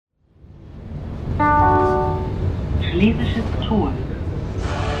Schlesisches Tor.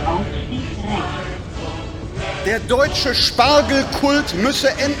 Ausstieg rechts. Der deutsche Spargelkult müsse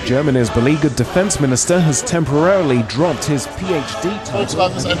enden. Germany's beleaguered defense minister has temporarily dropped his PhD title.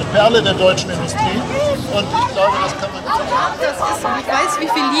 Volkswagen ist eine Perle der deutschen Industrie und ich glaube, das kann man Ich weiß, wie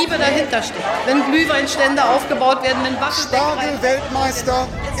viel Liebe dahinter steckt. Wenn Glühweinstände aufgebaut werden, wenn Waffen... Spargel-Weltmeister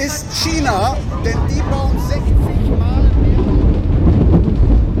ist China, denn die bauen 60 Mal mehr.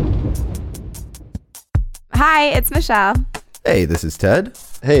 Hi, it's Michelle. Hey, this is Ted.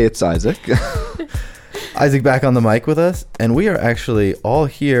 Hey, it's Isaac. Isaac back on the mic with us, and we are actually all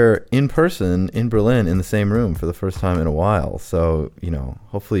here in person in Berlin in the same room for the first time in a while. So,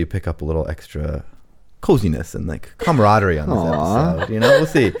 hopefully you pick up a little extra coziness and like camaraderie on this episode. We'll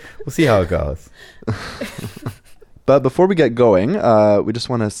see. We'll see how it goes. But before we get going, we just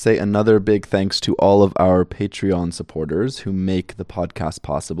want to say another big thanks to all of our Patreon supporters who make the podcast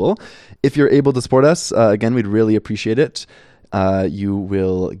possible. If you're able to support us, again, we'd really appreciate it. You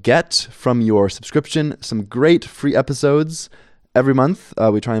will get from your subscription some great free episodes every month.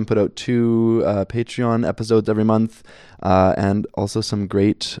 We try and put out 2 Patreon episodes every month, and also some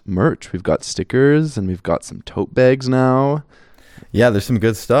great merch. We've got stickers and we've got some tote bags now. Yeah, there's some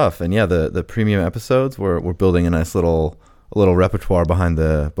good stuff, and yeah, the premium episodes we're building a nice little repertoire behind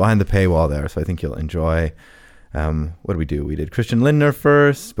the paywall there. So I think you'll enjoy. What did we do? We did Christian Lindner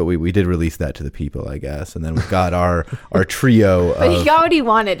first, but we did release that to the people, I guess. And then we've got our trio. But he got what he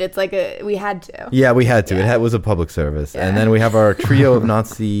wanted. It's like we had to. Yeah, we had to. Yeah. It was a public service. Yeah. And then we have our trio of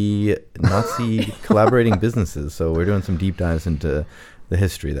Nazi collaborating businesses. So we're doing some deep dives into the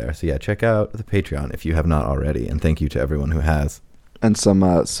history there. So yeah, check out the Patreon if you have not already. And thank you to everyone who has. And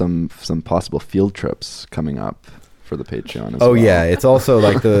some possible field trips coming up for the Patreon as well. Oh yeah, it's also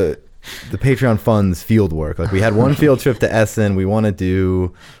like the Patreon funds field work. Like we had one field trip to Essen. We want to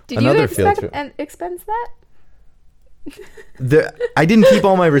do another field trip. Did you expense that? I didn't keep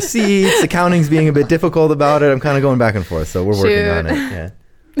all my receipts. Accounting's being a bit difficult about it. I'm kind of going back and forth, so we're working on it.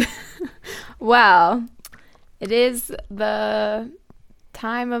 Yeah. Well, it is the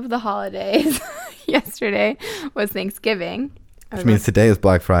time of the holidays. Yesterday was Thanksgiving. Which means today is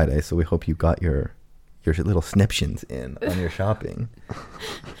Black Friday, so we hope you got your little sniptions in on your shopping.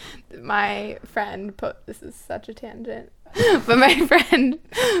 My friend, this is such a tangent, but my friend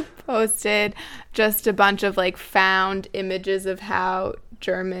posted just a bunch of like found images of how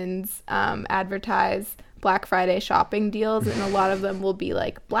Germans advertise Black Friday shopping deals, and a lot of them will be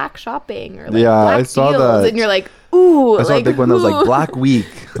like black shopping or like black I saw deals, that. and you're like, ooh, I saw a big one that was like Black Week.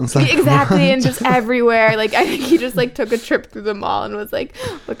 Exactly, and just everywhere. Like I think he just like took a trip through the mall and was like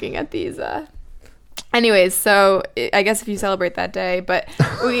looking at these. Anyways, so I guess if you celebrate that day, but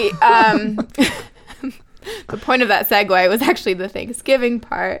we the point of that segue was actually the Thanksgiving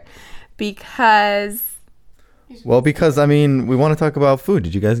part because I mean, we want to talk about food.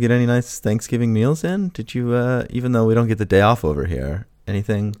 Did you guys get any nice Thanksgiving meals in? Did you, even though we don't get the day off over here,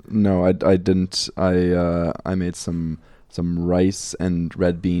 anything? No, I didn't. I made some rice and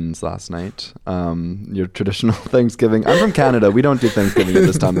red beans last night. Your traditional Thanksgiving. I'm from Canada. We don't do Thanksgiving at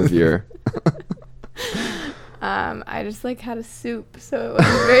this time of year. I just like had a soup, so it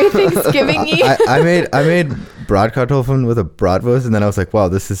wasn't very Thanksgiving-y. I made Bratkartoffeln with a bratwurst, and then I was like, wow,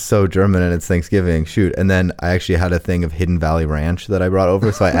 this is so German and it's Thanksgiving. Shoot. And then I actually had a thing of Hidden Valley Ranch that I brought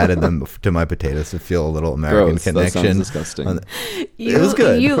over, so I added them to my potatoes to feel a little American connection. That sounds disgusting. It was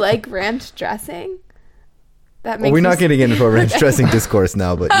good. You like ranch dressing? We're not getting into a ranch dressing discourse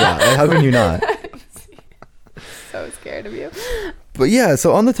now, but yeah, how can you not? So scared of you. But yeah,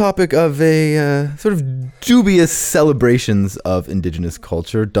 so on the topic of a sort of dubious celebrations of indigenous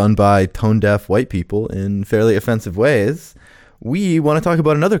culture done by tone-deaf white people in fairly offensive ways, we want to talk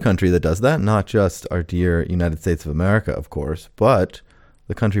about another country that does that, not just our dear United States of America, of course, but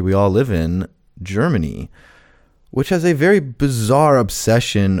the country we all live in, Germany, which has a very bizarre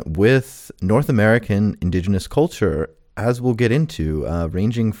obsession with North American indigenous culture, as we'll get into,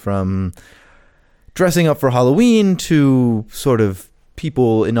 ranging from dressing up for Halloween to sort of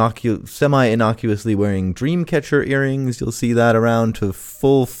people semi-innocuously wearing dreamcatcher earrings. You'll see that around, to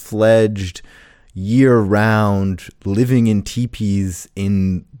full-fledged, year-round, living in teepees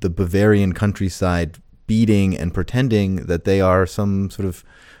in the Bavarian countryside, beating and pretending that they are some sort of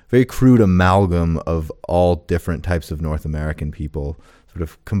very crude amalgam of all different types of North American people, sort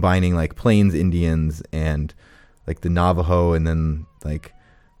of combining like Plains Indians and like the Navajo, and then like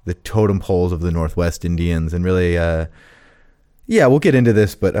the totem poles of the Northwest Indians, and really, we'll get into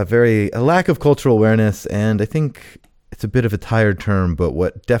this, but a lack of cultural awareness, and I think it's a bit of a tired term, but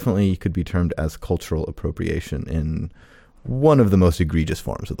what definitely could be termed as cultural appropriation in one of the most egregious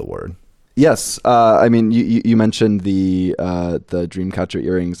forms of the word. Yes, I mean you mentioned the Dreamcatcher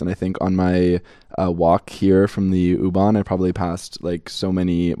earrings, and I think on my walk here from the U-Bahn, I probably passed like so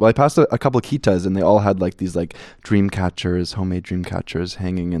many. Well, I passed a couple of Kitas, and they all had like these like Dreamcatchers, homemade Dreamcatchers,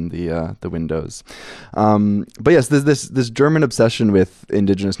 hanging in the windows. But yes, this German obsession with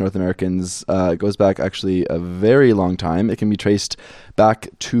Indigenous North Americans goes back actually a very long time. It can be traced back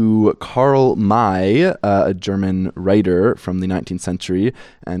to Karl May, a German writer from the 19th century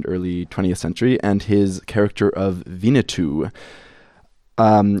and early 20th century, and his character of Winnetou.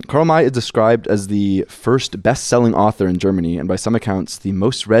 Karl May is described as the first best-selling author in Germany, and by some accounts, the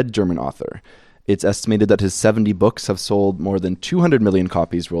most read German author. It's estimated that his 70 books have sold more than 200 million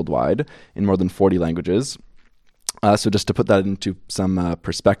copies worldwide in more than 40 languages. So just to put that into some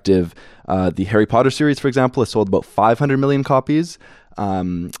perspective, the Harry Potter series, for example, has sold about 500 million copies.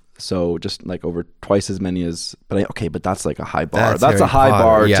 So just like over twice as many as, but that's like a high bar. That's a high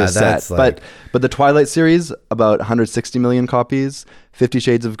bar to set. Like... But the Twilight series, about 160 million copies. 50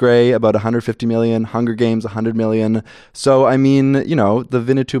 Shades of Grey, about 150 million. Hunger Games, 100 million. So I mean, the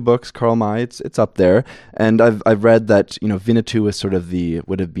Winnetou books, Karl May, it's up there. And I've read that Winnetou is sort of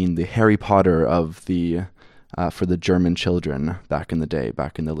would have been the Harry Potter of the. For the German children back in the day,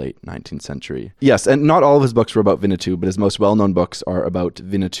 back in the late 19th century. Yes, and not all of his books were about Winnetou, but his most well-known books are about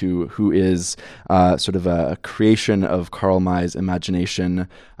Winnetou, who is sort of a creation of Karl May's imagination.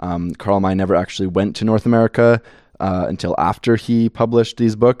 Karl May never actually went to North America until after he published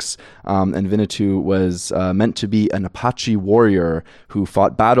these books, and Winnetou was meant to be an Apache warrior who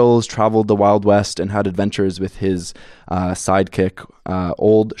fought battles, traveled the Wild West, and had adventures with his sidekick,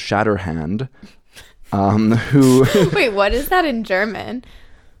 Old Shatterhand. Who Wait, what is that in German?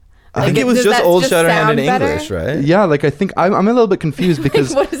 I think it was just Old Shatterhand in English, right? Yeah, like I think I'm a little bit confused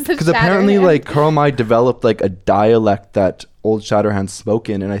because apparently like Karl May developed like a dialect that Old Shatterhand spoke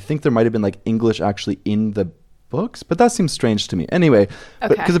in, and I think there might have been like English actually in the books, but that seems strange to me. Anyway,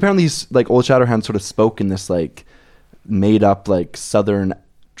 because apparently like Old Shatterhand sort of spoke in this like made up like Southern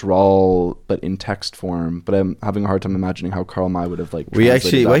drawl but in text form, but I'm having a hard time imagining how Karl May would have like we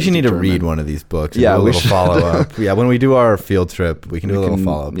actually need to read one of these books and do a little follow-up. Yeah, when we do our field trip we can do a little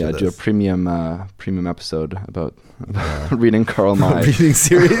follow-up to do a premium episode about reading Karl May. reading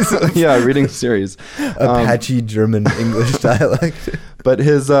series reading series Apache German English dialect. But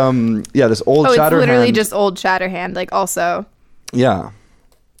his this Old Shatterhand, it's literally just Old Shatterhand, like also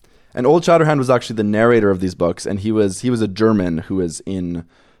and Old Shatterhand was actually the narrator of these books, and he was a German who was in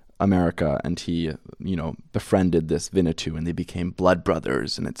America, and he, befriended this Winnetou, and they became blood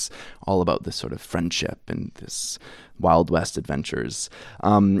brothers, and it's all about this sort of friendship and this Wild West adventures.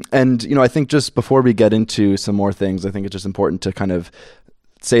 And, I think just before we get into some more things, I think it's just important to kind of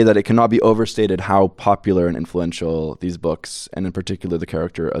say that it cannot be overstated how popular and influential these books, and in particular the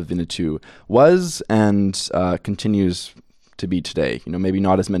character of Winnetou, was and continues to be today. Maybe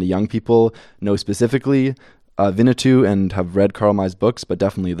not as many young people know specifically Winnetou and have read Karl May's books, but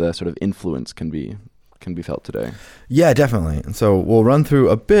definitely the sort of influence can be felt today. Yeah, definitely. And so we'll run through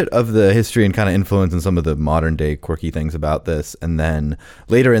a bit of the history and kind of influence and some of the modern day quirky things about this. And then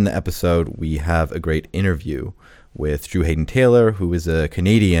later in the episode, we have a great interview with Drew Hayden Taylor, who is a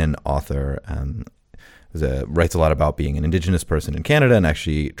Canadian author, writes a lot about being an Indigenous person in Canada, and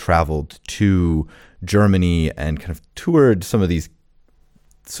actually traveled to Germany and kind of toured some of these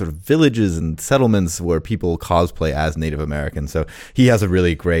sort of villages and settlements where people cosplay as Native Americans. So he has a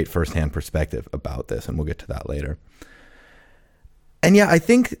really great firsthand perspective about this, and we'll get to that later. And I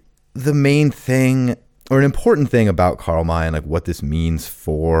think the main thing, or an important thing about Karl May and like what this means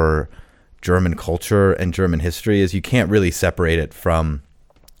for German culture and German history is you can't really separate it from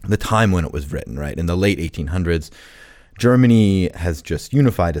the time when it was written, right? In the late 1800s, Germany has just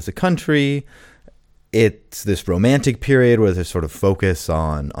unified as a country. It's this romantic period where there's sort of focus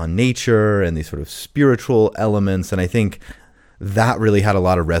on nature and these sort of spiritual elements. And I think that really had a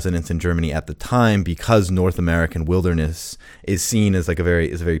lot of resonance in Germany at the time, because North American wilderness is seen as like a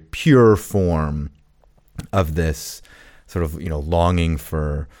very pure form of this sort of, longing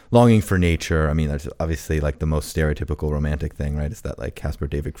for nature. I mean, that's obviously like the most stereotypical romantic thing, right? It's that like Caspar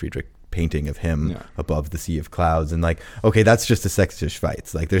David Friedrich painting of him above the sea of clouds, and like, okay, that's just a Sächsische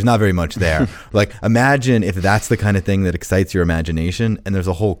Schweiz. Like, there's not very much there. Like, imagine if that's the kind of thing that excites your imagination, and there's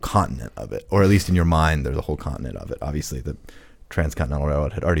a whole continent of it, or at least in your mind, there's a whole continent of it. Obviously, the Transcontinental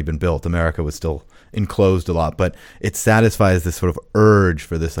Railroad had already been built. America was still enclosed a lot, but it satisfies this sort of urge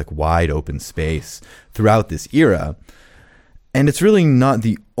for this like wide open space throughout this era. And it's really not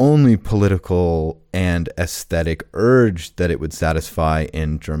the only political and aesthetic urge that it would satisfy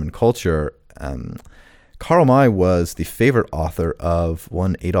in German culture. Karl May was the favorite author of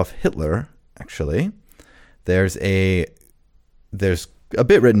one Adolf Hitler, actually. There's a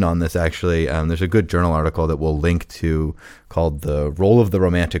bit written on this, actually. There's a good journal article that we'll link to called The Role of the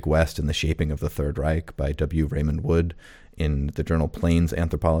Romantic West in the Shaping of the Third Reich by W. Raymond Wood in the journal Plains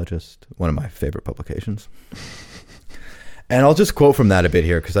Anthropologist, one of my favorite publications. And I'll just quote from that a bit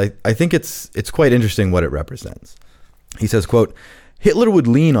here because I think it's quite interesting what it represents. He says, quote, Hitler would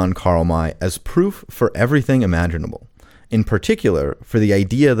lean on Karl May as proof for everything imaginable, in particular for the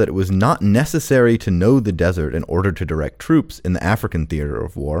idea that it was not necessary to know the desert in order to direct troops in the African theater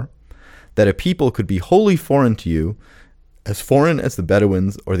of war, that a people could be wholly foreign to you, as foreign as the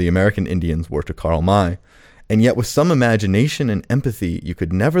Bedouins or the American Indians were to Karl May, and yet with some imagination and empathy you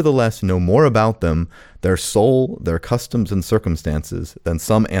could nevertheless know more about them, their soul, their customs and circumstances, than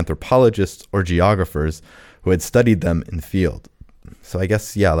some anthropologists or geographers who had studied them in the field. So I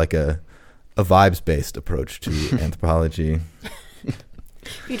guess, yeah, like a vibes-based approach to anthropology.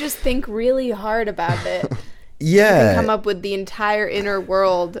 You just think really hard about it. Yeah. You can come up with the entire inner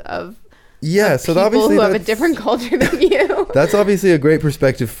world of so people obviously who have a different culture than you. That's obviously a great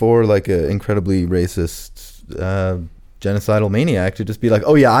perspective for like an incredibly racist, genocidal maniac to just be like,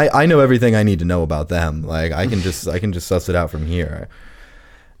 oh yeah, I know everything I need to know about them. Like I can just suss it out from here.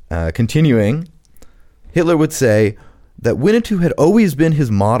 Continuing, Hitler would say that Winnetou had always been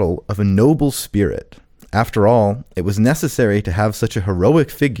his model of a noble spirit. After all, it was necessary to have such a heroic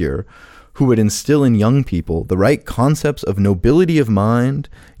figure who would instill in young people the right concepts of nobility of mind.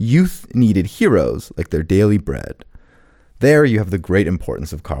 Youth needed heroes like their daily bread. There you have the great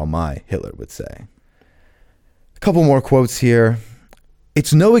importance of Karl May, Hitler would say. A couple more quotes here.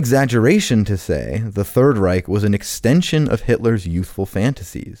 It's no exaggeration to say the Third Reich was an extension of Hitler's youthful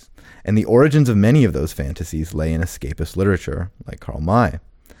fantasies, and the origins of many of those fantasies lay in escapist literature, like Karl May.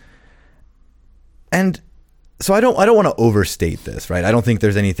 And so I don't want to overstate this, right? I don't think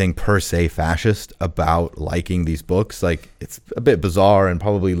there's anything per se fascist about liking these books. Like, it's a bit bizarre and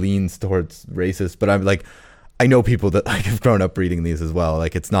probably leans towards racist, but I know people that like have grown up reading these as well.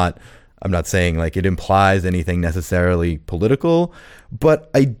 Like, I'm not saying like it implies anything necessarily political,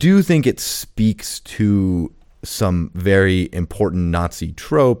 but I do think it speaks to some very important Nazi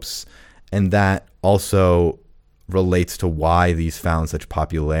tropes, and that also relates to why these found such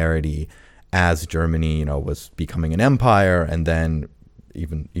popularity as Germany, was becoming an empire, and then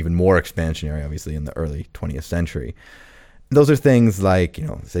even more expansionary, obviously, in the early 20th century. Those are things like,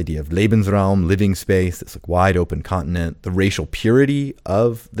 this idea of Lebensraum, living space, this like wide open continent, the racial purity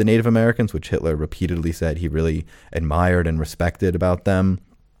of the Native Americans, which Hitler repeatedly said he really admired and respected about them.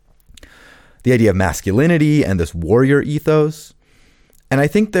 The idea of masculinity and this warrior ethos. And I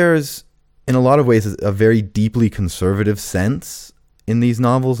think there's, in a lot of ways, a very deeply conservative sense in these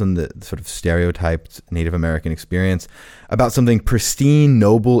novels and the sort of stereotyped Native American experience about something pristine,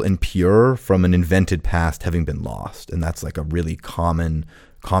 noble, and pure from an invented past having been lost. And that's like a really common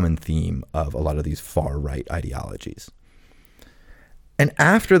theme of a lot of these far-right ideologies. And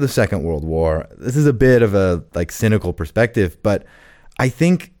after the Second World War, this is a bit of a like cynical perspective, but I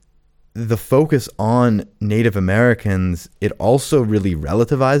think the focus on Native Americans, it also really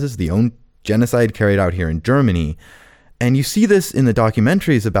relativizes the own genocide carried out here in Germany. And you see this in the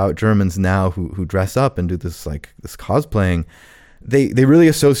documentaries about Germans now who dress up and do this cosplaying. They really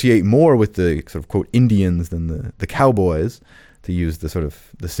associate more with the sort of quote Indians than the cowboys, to use the sort of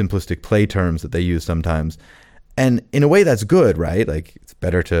the simplistic play terms that they use sometimes. And in a way that's good, right? Like it's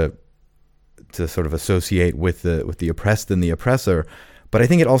better to sort of associate with the oppressed than the oppressor. But I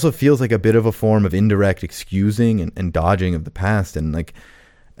think it also feels like a bit of a form of indirect excusing and dodging of the past. And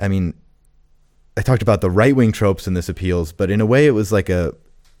I talked about the right-wing tropes in this appeals, but in a way it was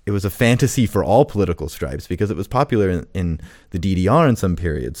a fantasy for all political stripes, because it was popular in the DDR in some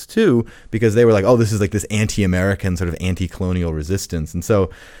periods too, because they were like, oh, this is like this anti-American sort of anti-colonial resistance. And so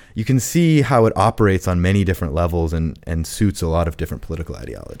you can see how it operates on many different levels and suits a lot of different political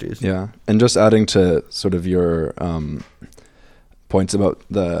ideologies. Yeah. And just adding to sort of your points about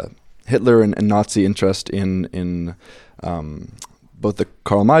the Hitler and Nazi interest in both the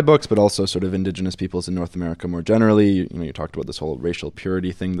Karl May books, but also sort of indigenous peoples in North America more generally. You talked about this whole racial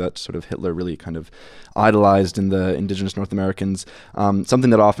purity thing that sort of Hitler really kind of idolized in the indigenous North Americans. Something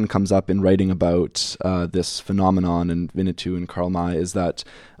that often comes up in writing about this phenomenon in Winnetou and Karl May is that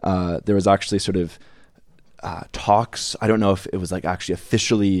there was actually sort of talks. I don't know if it was like actually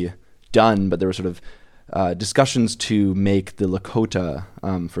officially done, but there were sort of discussions to make the Lakota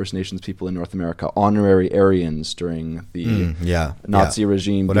First Nations people in North America honorary Aryans during the Nazi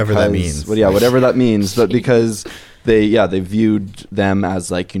regime. Whatever that means. Whatever that means. But because they viewed them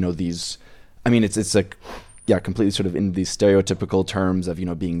as like, these I mean, it's like, yeah, completely sort of in these stereotypical terms of, you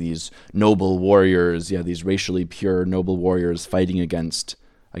know, being these noble warriors, these racially pure noble warriors fighting against,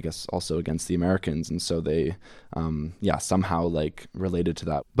 I guess, also against the Americans. And so they, somehow like related to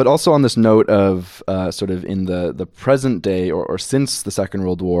that. But also on this note of sort of in the present day or since the Second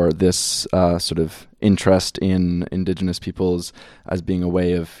World War, this sort of interest in Indigenous peoples as being a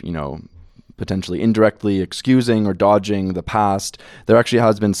way of, you know, potentially indirectly excusing or dodging the past. There actually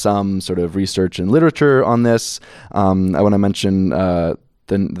has been some sort of research and literature on this. I want to mention the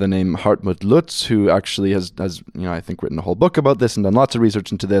name Hartmut Lutz, who actually has I think written a whole book about this and done lots of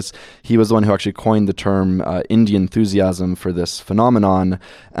research into this. He was the one who actually coined the term Indian enthusiasm for this phenomenon.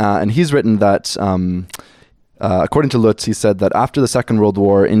 And he's written that according to Lutz, he said that after the Second World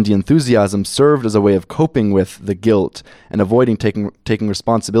War, Indian enthusiasm served as a way of coping with the guilt and avoiding taking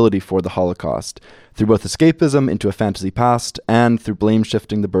responsibility for the Holocaust, through both escapism into a fantasy past and through blame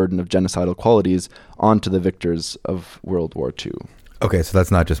shifting the burden of genocidal qualities onto the victors of World War II. Okay, so that's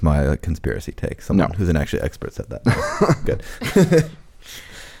not just my conspiracy take. Someone who's an actually expert said that. Good.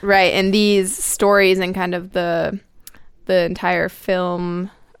 Right, and these stories and kind of the entire film...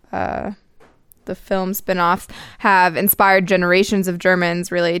 the film spin-offs have inspired generations of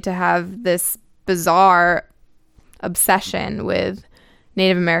Germans really to have this bizarre obsession with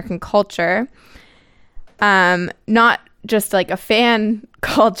Native American culture. Not just like a fan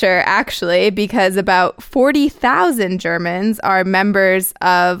culture, actually, because about 40,000 Germans are members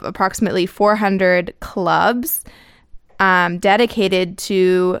of approximately 400 clubs dedicated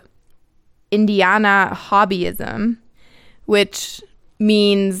to Indiana hobbyism, which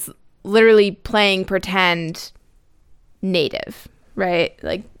means literally playing pretend native, right?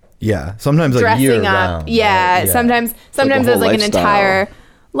 Like sometimes like dressing year up. round. Yeah, right? sometimes like there's like an lifestyle. entire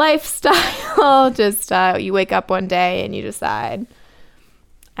lifestyle. Just you wake up one day and you decide,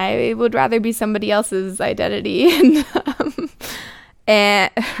 I would rather be somebody else's identity. And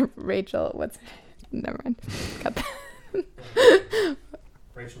Rachel, never mind. Cut that.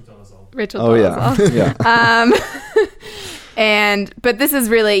 Rachel Dolezal. Rachel Oh Dolezal. yeah. But this is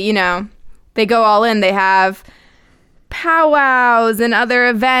really, you know, they go all in. They have powwows and other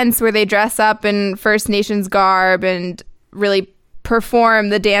events where they dress up in First Nations garb and really perform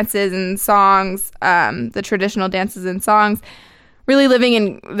the dances and songs, the traditional dances and songs, really living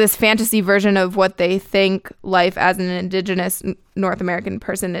in this fantasy version of what they think life as an Indigenous North American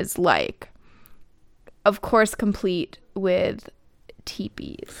person is like. Of course, complete with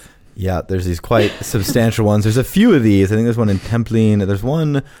teepees. Yeah, there's these quite substantial ones. There's a few of these. I think there's one in Templin. There's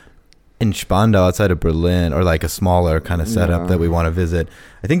one in Spandau outside of Berlin, or like a smaller kind of setup that we want to visit.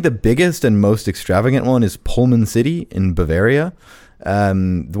 I think the biggest and most extravagant one is Pullman City in Bavaria,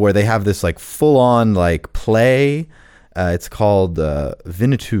 where they have this like full-on like play. It's called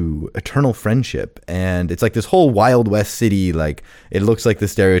Winnetou, Eternal Friendship. And it's like this whole Wild West city. Like it looks like the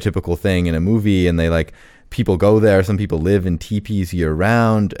stereotypical thing in a movie, and they like... people go there. Some people live in teepees year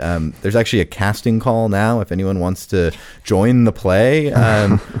round. There's actually a casting call now if anyone wants to join the play,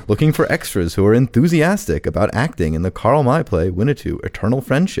 looking for extras who are enthusiastic about acting in the Karl May play Winnetou, Eternal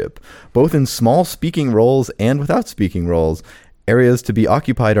Friendship, both in small speaking roles and without speaking roles. Areas to be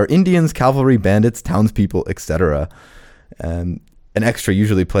occupied are Indians, cavalry, bandits, townspeople, etc. An extra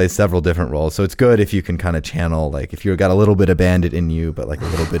usually plays several different roles, so it's good if you can kind of channel, like if you've got a little bit of bandit in you but like a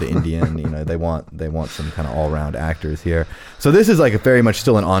little bit of Indian. You know, they want some kind of all-round actors here. So this is like very much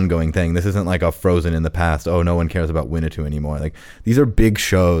still an ongoing thing. This isn't like a Frozen in the past, oh, no one cares about Winnetou anymore. Like these are big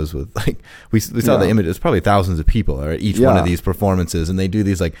shows with like we saw the images, probably thousands of people are at each one of these performances, and they do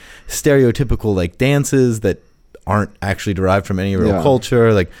these like stereotypical like dances that aren't actually derived from any real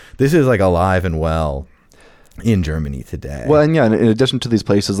culture. Like this is like alive and well in Germany today. Well, and in addition to these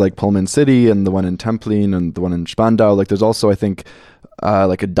places like Pullman City and the one in Templin and the one in Spandau, like there's also, I think,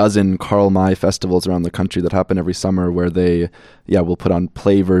 like a dozen Karl May festivals around the country that happen every summer where they, will put on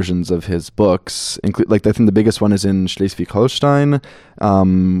play versions of his books. Like I think the biggest one is in Schleswig-Holstein,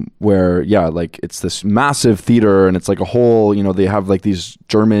 where, like it's this massive theater and it's like a whole, they have like these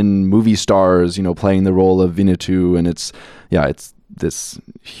German movie stars, playing the role of Winnetou, and it's this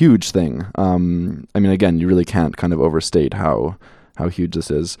huge thing. I mean, again, you really can't kind of overstate how huge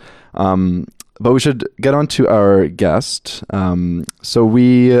this is. But we should get on to our guest. So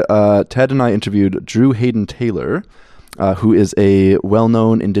we, Ted and I interviewed Drew Hayden Taylor, who is a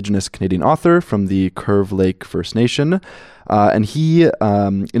well-known Indigenous Canadian author from the Curve Lake First Nation. And he,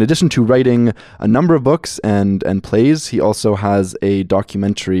 in addition to writing a number of books and plays, he also has a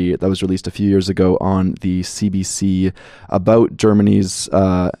documentary that was released a few years ago on the CBC about Germany's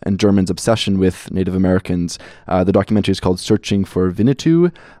and Germans' obsession with Native Americans. The documentary is called Searching for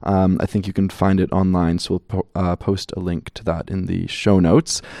Winnetou. I think you can find it online, so we'll post a link to that in the show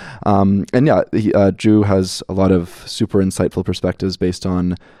notes. And yeah, Drew has a lot of super insightful perspectives based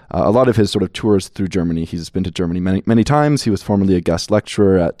on a lot of his sort of tours through Germany. He's been to Germany many times. He was formerly a guest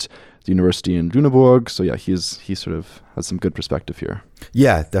lecturer at the university in Lüneburg. So yeah, he sort of has some good perspective here.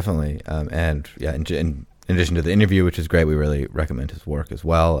 Yeah, definitely. And yeah, in addition to the interview, which is great, we really recommend his work as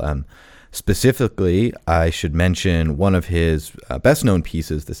well. Specifically, I should mention one of his best-known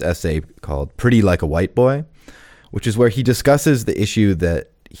pieces, this essay called Pretty Like a White Boy, which is where he discusses the issue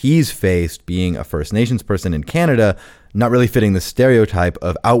that he's faced being a First Nations person in Canada, not really fitting the stereotype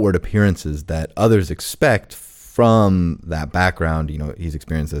of outward appearances that others expect from that background. You know, he's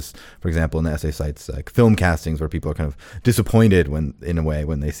experienced this, for example, in the essay cites like film castings where people are kind of disappointed when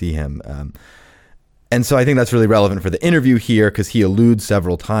they see him. And so I think that's really relevant for the interview here, because he alludes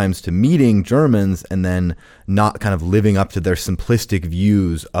several times to meeting Germans and then not kind of living up to their simplistic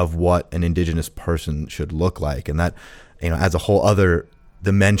views of what an Indigenous person should look like. And that, you know, adds a whole other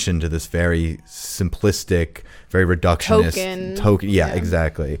dimension to this very simplistic, very reductionist token. Yeah,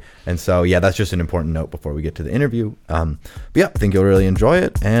 exactly. And so, yeah, that's just an important note before we get to the interview. But yeah, I think you'll really enjoy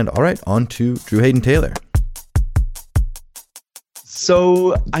it. And all right, on to Drew Hayden Taylor.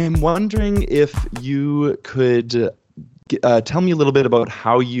 So I'm wondering if you could tell me a little bit about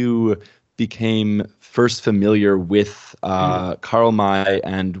how you became first familiar with Karl May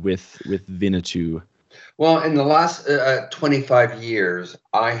and with Winnetou. Well, in the last 25 years,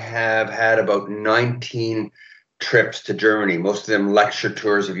 I have had about 19 trips to Germany, most of them lecture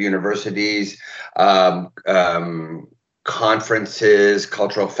tours of universities, conferences,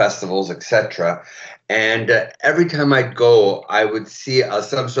 cultural festivals, etc. And every time I'd go, I would see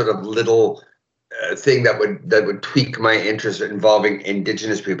some sort of little thing that would tweak my interest involving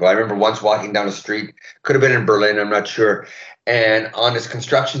Indigenous people. I remember once walking down a street, could have been in Berlin, I'm not sure. And on this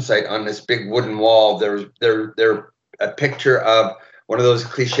construction site, on this big wooden wall, there was a picture of one of those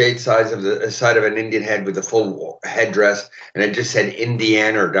cliched sides of the side of an Indian head with a full headdress, and it just said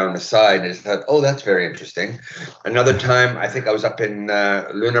Indianer down the side. And I thought, oh, that's very interesting. Another time, I think I was up in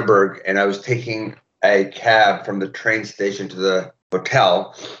Lüneburg, and I was taking a cab from the train station to the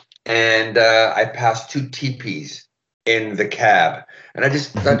hotel, and I passed two teepees in the cab. And I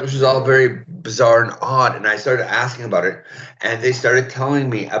just thought this was all very bizarre and odd. And I started asking about it. And they started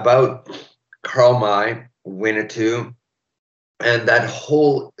telling me about Karl May, Winnetou, and that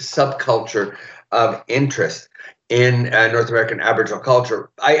whole subculture of interest in North American Aboriginal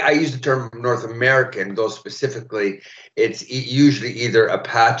culture. I use the term North American, though specifically it's usually either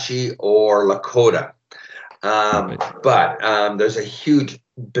Apache or Lakota. But there's a huge,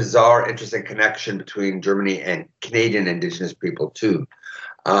 bizarre, interesting connection between Germany and Canadian Indigenous people too.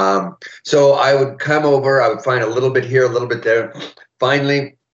 So I would come over, I would find a little bit here, a little bit there.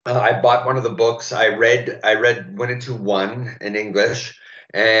 Finally, I bought one of the books. I read Winnetou 1 in English,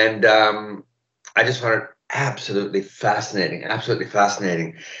 and I just found it absolutely fascinating.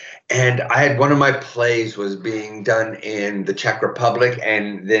 And I had one of my plays was being done in the Czech Republic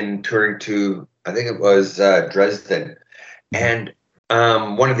and then touring to, I think it was Dresden. And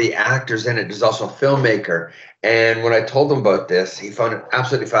one of the actors in it is also a filmmaker. And when I told him about this, he found it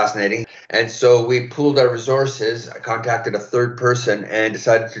absolutely fascinating. And so we pooled our resources. I contacted a third person and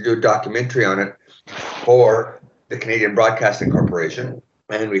decided to do a documentary on it for the Canadian Broadcasting Corporation.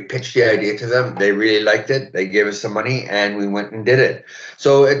 And we pitched the idea to them. They really liked it. They gave us some money, and we went and did it.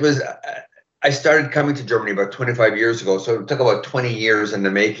 So it was, I started coming to Germany about 25 years ago. So it took about 20 years in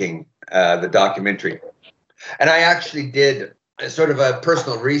the making, the documentary. And I actually did sort of a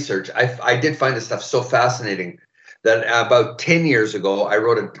personal research. I did find this stuff so fascinating that about 10 years ago, I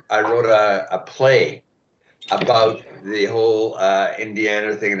wrote a play about the whole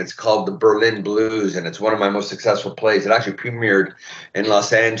Indiana thing, and it's called The Berlin Blues, and it's one of my most successful plays. It actually premiered in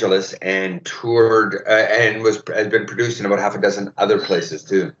Los Angeles and toured and has been produced in about half a dozen other places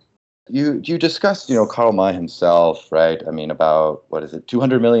too. You discussed, Karl May himself, right? I mean, about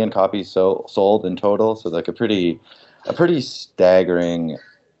 200 million copies sold in total, so like a pretty staggering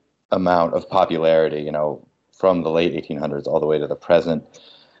amount of popularity, from the late 1800s all the way to the present.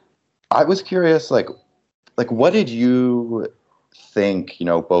 I was curious, like what did you think,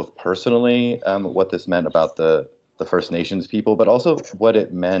 both personally, what this meant about the First Nations people, but also what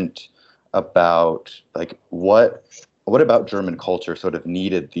it meant about, like, what what about German culture sort of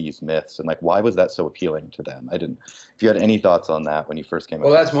needed these myths, and like why was that so appealing to them? If you had any thoughts on that when you first came.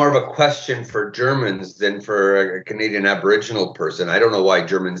 Well, that's more of a question for Germans than for a Canadian Aboriginal person. I don't know why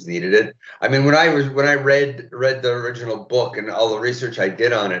Germans needed it. I mean, when I read the original book and all the research I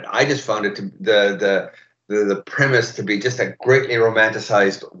did on it, I just found it to the premise to be just a greatly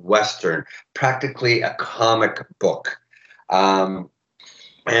romanticized Western, practically a comic book.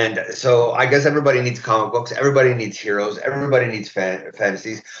 And so I guess everybody needs comic books. Everybody needs heroes. Everybody needs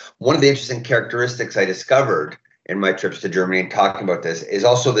fantasies. One of the interesting characteristics I discovered in my trips to Germany and talking about this is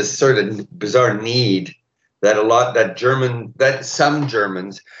also this sort of bizarre need that some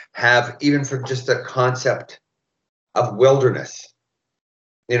Germans have, even for just a concept of wilderness.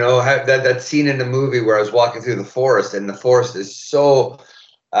 You know, that scene in the movie where I was walking through the forest, and the forest is so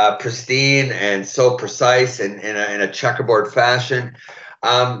pristine and so precise and in a checkerboard fashion.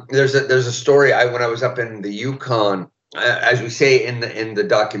 There's a story when I was up in the Yukon, as we say in the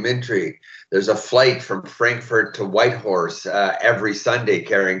documentary. There's a flight from Frankfurt to Whitehorse every Sunday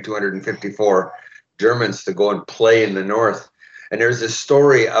carrying 254 Germans to go and play in the north. And there's this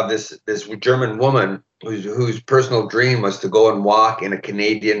story of this German woman whose personal dream was to go and walk in a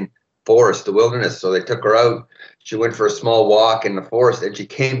Canadian forest, the wilderness. So they took her out. She went for a small walk in the forest, and she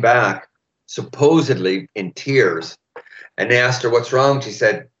came back supposedly in tears. And they asked her, "What's wrong?" She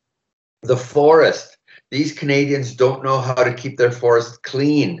said, "The forest. These Canadians don't know how to keep their forest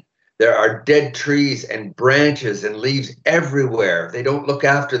clean. There are dead trees and branches and leaves everywhere. They don't look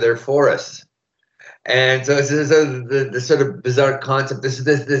after their forests." And so it's the sort of bizarre concept, this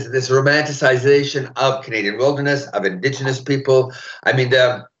romanticization of Canadian wilderness, of Indigenous people. I mean,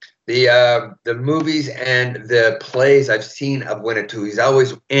 the movies and the plays I've seen of Winnetou, he's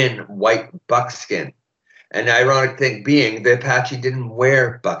always in white buckskin. And the ironic thing being, the Apache didn't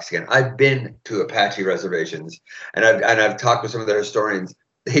wear buckskin. I've been to Apache reservations, and I've talked with some of their historians.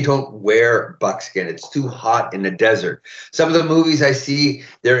 They don't wear buckskin. It's too hot in the desert. Some of the movies I see,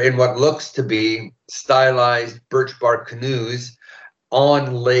 they're in what looks to be stylized birch bark canoes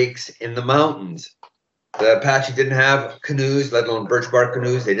on lakes in the mountains. The Apache didn't have canoes, let alone birch bark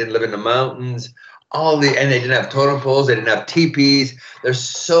canoes. They didn't live in the mountains. And they didn't have totem poles. They didn't have teepees. There's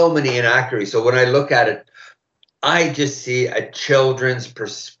so many inaccuracies. So when I look at it, I just see a children's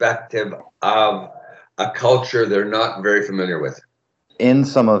perspective of a culture they're not very familiar with. In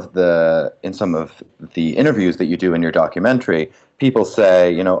some of the interviews that you do in your documentary, people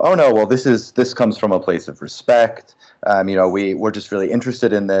say, oh no, well this comes from a place of respect. We're just really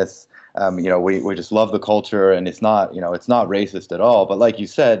interested in this. We just love the culture, and it's not racist at all. But like you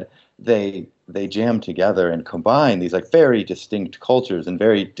said, they jam together and combine these like very distinct cultures and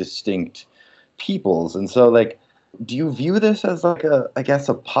very distinct peoples. And so like, do you view this as like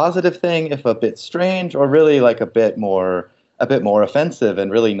a positive thing, if a bit strange, or really like a bit more offensive,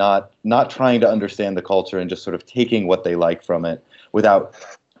 and really not trying to understand the culture and just sort of taking what they like from it without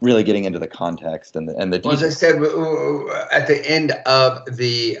really getting into the context and the details? Well, as I said, at the end of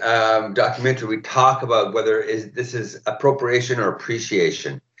the documentary, we talk about whether this is appropriation or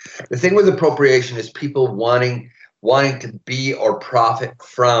appreciation. The thing with appropriation is people wanting to be or profit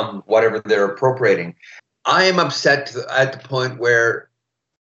from whatever they're appropriating. I am upset at the point where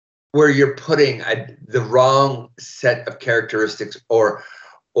you're putting the wrong set of characteristics or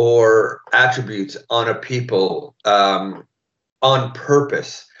attributes on a people on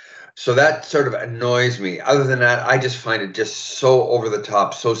purpose. So that sort of annoys me. Other than that, I just find it just so over the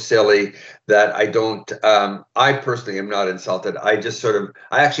top, so silly that I don't. I personally am not insulted. I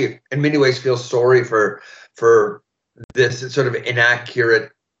actually, in many ways, feel sorry for this sort of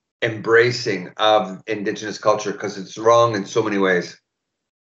inaccurate embracing of Indigenous culture, because it's wrong in so many ways.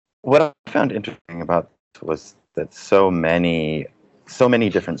 What I found interesting about this was that so many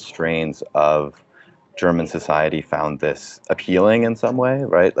different strains of German society found this appealing in some way,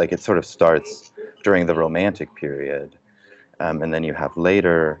 right? Like it sort of starts during the Romantic period, and then you have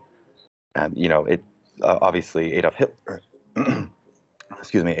later, obviously Adolf Hitler.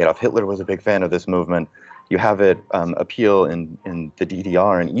 Adolf Hitler was a big fan of this movement. You have it appeal in the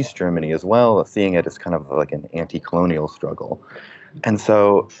DDR and East Germany as well, seeing it as kind of like an anti-colonial struggle. And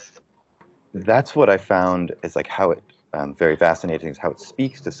so that's what I found is like how it very fascinating is how it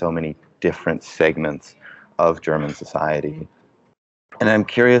speaks to so many different segments of German society. And I'm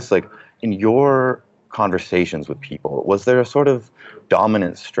curious, like in your conversations with people, was there a sort of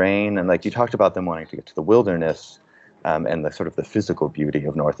dominant strain? And like you talked about them wanting to get to the wilderness and the sort of the physical beauty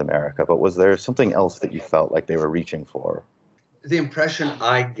of North America, but was there something else that you felt like they were reaching for? The impression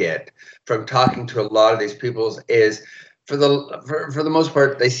I get from talking to a lot of these people is, for the most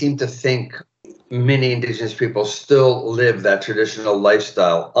part, they seem to think many indigenous people still live that traditional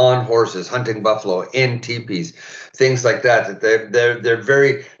lifestyle on horses, hunting buffalo, in teepees, things like that. They're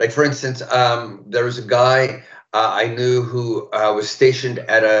very, like, for instance, there was a guy I knew who was stationed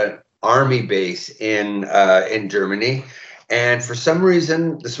at an army base in Germany. And for some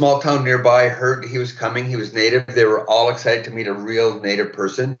reason, the small town nearby heard he was coming. He was native. They were all excited to meet a real native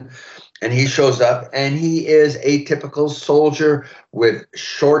person. And he shows up, and he is a typical soldier with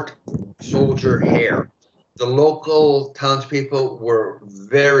short soldier hair. The local townspeople were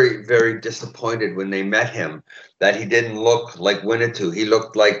very, very disappointed when they met him that he didn't look like Winnetou. He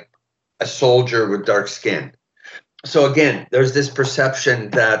looked like a soldier with dark skin. So again, there's this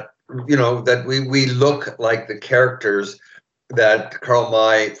perception that, you know, that we look like the characters that Karl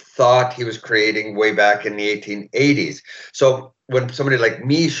May thought he was creating way back in the 1880s. So when somebody like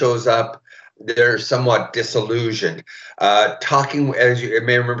me shows up, they're somewhat disillusioned. Talking, as you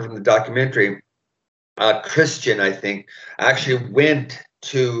may remember from the documentary, Christian, I think, actually went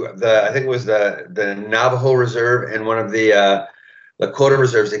to I think it was the Navajo Reserve and one of the Lakota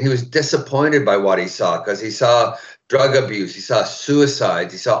reserves, and he was disappointed by what he saw, because he saw drug abuse, he saw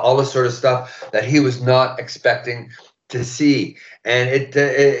suicides, he saw all this sort of stuff that he was not expecting to see. And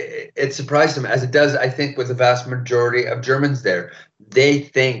it surprised him, as it does, I think, with the vast majority of Germans there. They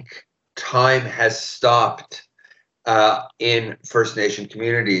think time has stopped in First Nation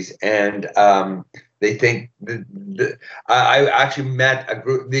communities, and they think I actually met a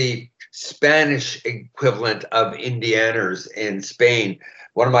group, the Spanish equivalent of Indianers in Spain.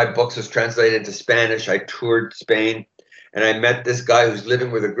 One of my books was translated into Spanish. I toured Spain, and I met this guy who's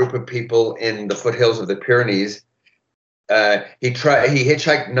living with a group of people in the foothills of the Pyrenees. He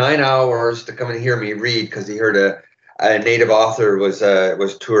hitchhiked 9 hours to come and hear me read, because he heard a native author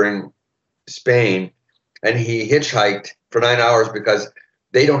was touring Spain, and he hitchhiked for 9 hours because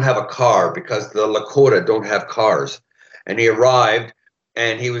they don't have a car, because the Lakota don't have cars. And he arrived,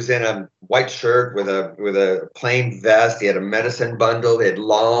 and he was in a white shirt with a plain vest. He had a medicine bundle. He had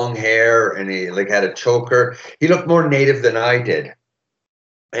long hair, and he had a choker. He looked more native than I did.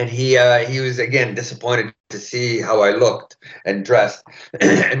 And he was, again, disappointed to see how I looked and dressed.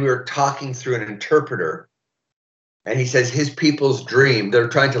 And we were talking through an interpreter. And he says his people's dream, they're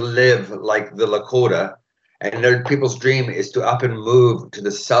trying to live like the Lakota, and their people's dream is to up and move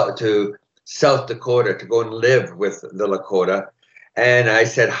to South Dakota to go and live with the Lakota. And I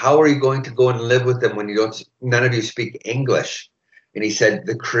said, how are you going to go and live with them when none of you speak English? And he said,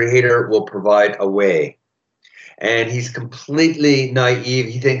 the Creator will provide a way. And he's completely naive.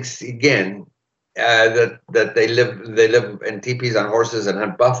 He thinks, again, that they live in teepees on horses and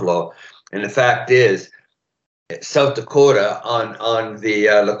hunt buffalo. And the fact is, South Dakota on the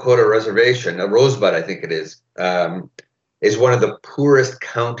Lakota reservation, Rosebud, I think it is one of the poorest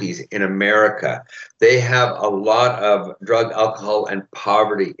counties in America. They have a lot of drug, alcohol, and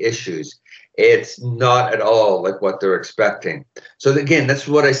poverty issues. It's not at all like what they're expecting. So again, that's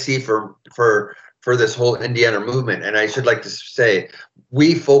what I see for this whole Indianer movement. And I should like to say,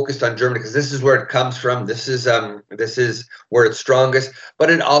 we focused on Germany because this is where it comes from. This is where it's strongest, but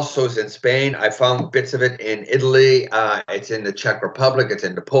it also is in Spain. I found bits of it in Italy. It's in the Czech Republic. It's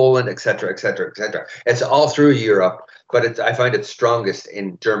into Poland, et cetera, et cetera, et cetera. It's all through Europe, but I find it strongest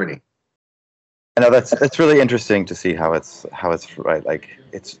in Germany. I know that's really interesting to see how it's right, like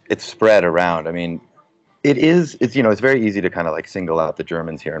it's spread around. I mean, it's very easy to kind of like single out the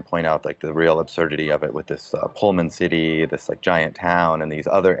Germans here and point out like the real absurdity of it with this Pullman city, this like giant town, and these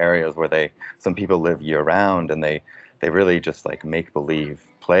other areas where some people live year round, and they really just like make believe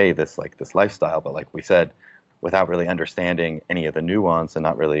play this lifestyle, but like we said, without really understanding any of the nuance and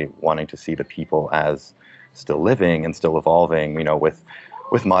not really wanting to see the people as still living and still evolving,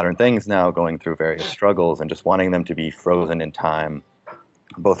 with modern things now, going through various struggles, and just wanting them to be frozen in time,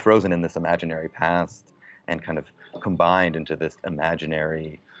 both frozen in this imaginary past and kind of combined into this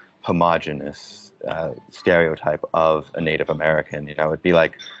imaginary, homogenous stereotype of a Native American. It'd be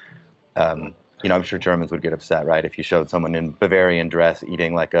like, I'm sure Germans would get upset, right, if you showed someone in Bavarian dress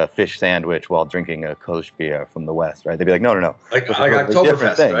eating like a fish sandwich while drinking a Kolsch beer from the West, right? They'd be like, no. Like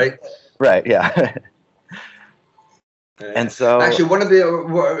Oktoberfest, right? Right, yeah. And so, actually, one of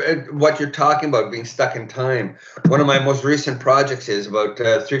what you're talking about, being stuck in time, one of my most recent projects is about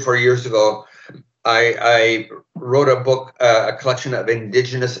 3-4 years ago. I wrote a book, a collection of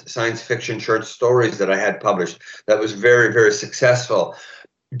indigenous science fiction short stories that I had published that was very, very successful.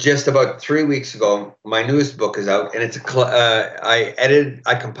 Just about 3 weeks ago, my newest book is out, and it's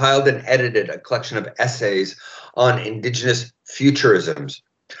I compiled and edited a collection of essays on indigenous futurisms.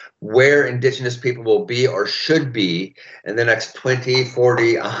 where Indigenous people will be or should be in the next 20,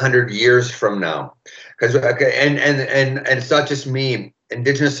 40, 100 years from now. Because and it's not just me.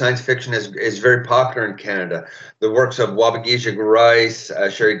 Indigenous science fiction is very popular in Canada. The works of Wabigisha Rice,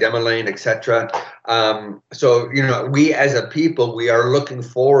 Sherry Demelaine, etc. So, we as a people, we are looking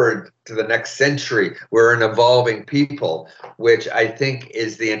forward to the next century. We're an evolving people, which I think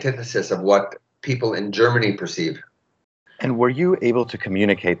is the antithesis of what people in Germany perceive. And were you able to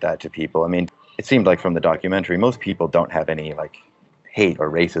communicate that to people? I mean, it seemed like from the documentary, most people don't have any hate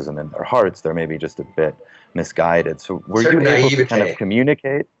or racism in their hearts. They're maybe just a bit misguided. So were you able to kind of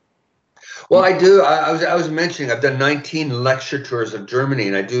communicate? Well, I do. I was mentioning I've done 19 lecture tours of Germany,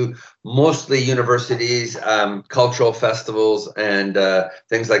 and I do mostly universities, cultural festivals, and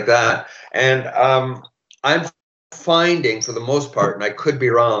things like that. And I'm finding, for the most part, and I could be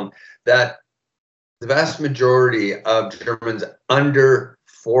wrong, that the vast majority of Germans under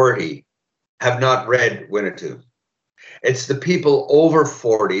 40 have not read Winnetou. It's the people over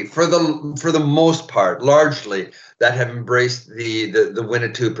 40, for the most part, largely, that have embraced the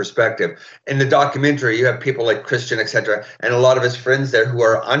Winnetou perspective. In the documentary, you have people like Christian, etc., and a lot of his friends there who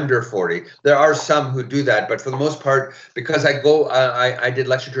are under 40. There are some who do that, but for the most part, because I did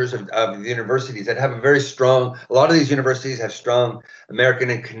lecture tours of the universities that have a lot of these universities have strong American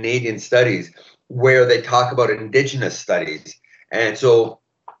and Canadian studies where they talk about Indigenous studies. And so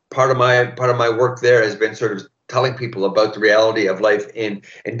part of my work there has been sort of telling people about the reality of life in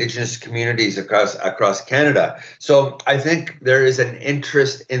Indigenous communities across Canada. So I think there is an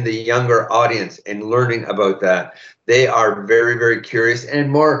interest in the younger audience in learning about that. They are very, very curious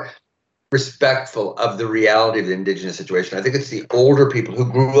and more respectful of the reality of the Indigenous situation. I think it's the older people who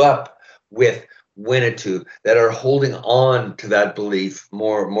grew up with Winnetou that are holding on to that belief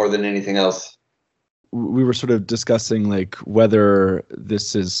more than anything else. We were sort of discussing whether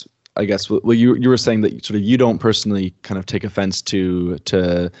this is, I guess, well, you were saying that sort of you don't personally kind of take offense to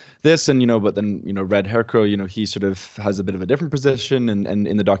this, and but then Red Haircrow, he sort of has a bit of a different position, and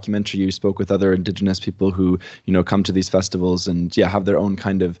in the documentary you spoke with other Indigenous people who come to these festivals and have their own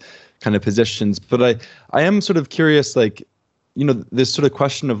kind of positions. But I am sort of curious, this sort of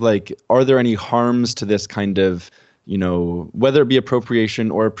question of are there any harms to this kind of whether it be appropriation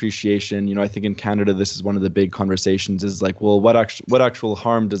or appreciation? I think in Canada, this is one of the big conversations is well, what actual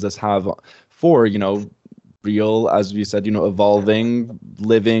harm does this have for, real, as we said, evolving,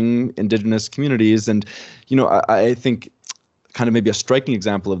 living Indigenous communities? And, I think kind of maybe a striking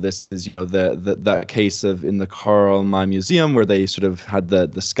example of this is, that case in the Karl May Museum where they sort of had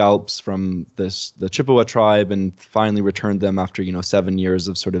the scalps from the Chippewa tribe and finally returned them after, 7 years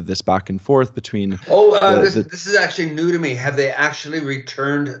of sort of this back and forth between. This is actually new to me. Have they actually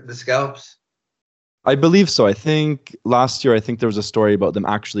returned the scalps? I believe so. I think last year, there was a story about them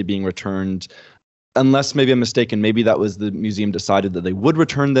actually being returned. Unless maybe I'm mistaken, maybe that was the museum decided that they would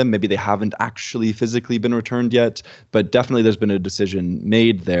return them. Maybe they haven't actually physically been returned yet, but definitely there's been a decision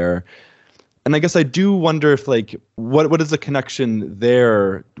made there. And I guess I do wonder if what is the connection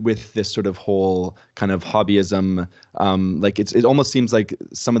there with this sort of whole kind of hobbyism? It almost seems like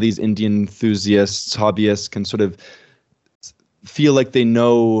some of these Indian enthusiasts, hobbyists can sort of feel like they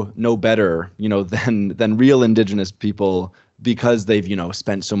know better, than real Indigenous people, because they've,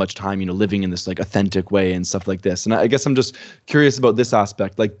 spent so much time, living in this authentic way and stuff like this. And I guess I'm just curious about this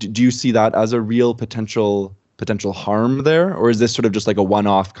aspect. Do you see that as a real potential harm there? Or is this sort of just a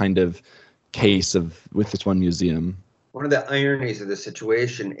one-off kind of case with this one museum? One of the ironies of the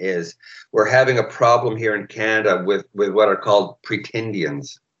situation is we're having a problem here in Canada with what are called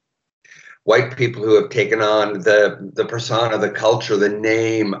pretendians. White people who have taken on the persona, the culture, the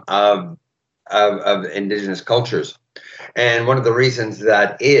name of Indigenous cultures. And one of the reasons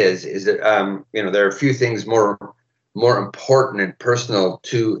that is that there are a few things more important and personal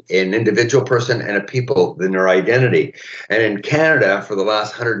to an individual person and a people than their identity. And in Canada, for the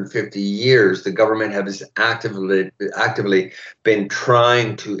last 150 years, the government has actively been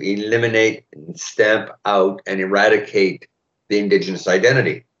trying to eliminate, stamp out, and eradicate the Indigenous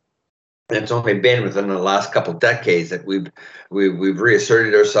identity. And it's only been within the last couple of decades that we've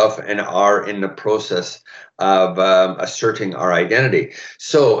reasserted ourselves and are in the process of asserting our identity.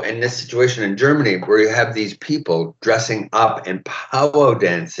 So in this situation in Germany, where you have these people dressing up and powwow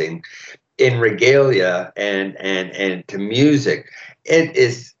dancing in regalia and to music,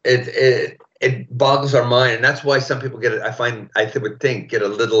 it boggles our mind, and that's why some people get a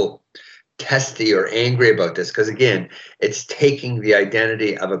little testy or angry about this, because again, it's taking the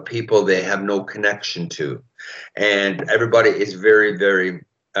identity of a people they have no connection to, and everybody is very, very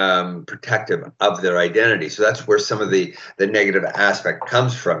protective of their identity. So that's where some of the negative aspect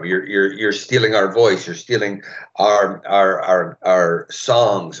comes from. You're stealing our voice. You're stealing our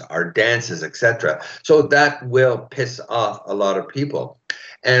songs, our dances, etc. So that will piss off a lot of people.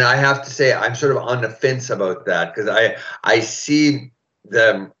 And I have to say, I'm sort of on the fence about that, because I see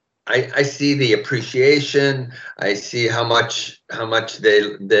I see the appreciation. I see how much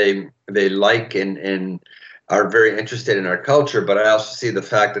they like and are very interested in our culture, but I also see the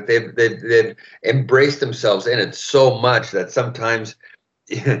fact that they've embraced themselves in it so much that sometimes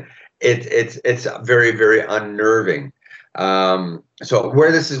it's very, very unnerving. So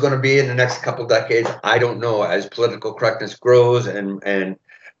where this is going to be in the next couple decades, I don't know. As political correctness grows and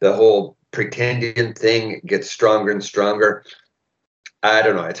the whole pretendian thing gets stronger and stronger, I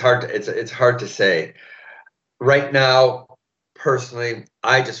don't know. It's hard to say. Right now, personally,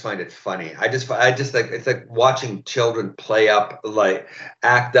 I just find it funny. I just like, it's like watching children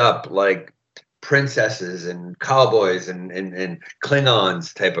act up like princesses and cowboys and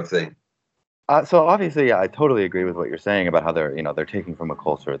Klingons type of thing. So obviously, yeah, I totally agree with what you're saying about how they're taking from a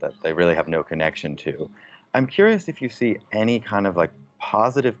culture that they really have no connection to. I'm curious if you see any kind of like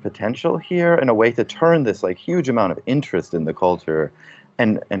positive potential here and a way to turn this like huge amount of interest in the culture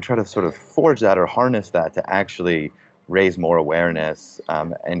and try to sort of forge that or harness that to actually raise more awareness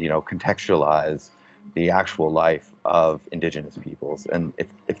and contextualize the actual life of Indigenous peoples. And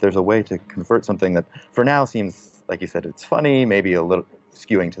if there's a way to convert something that for now seems, like you said, it's funny, maybe a little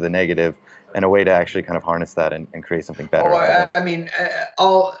skewing to the negative, and a way to actually kind of harness that and create something better.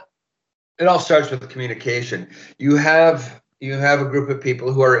 It all starts with communication. You have a group of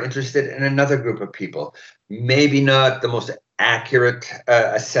people who are interested in another group of people. Maybe not the most accurate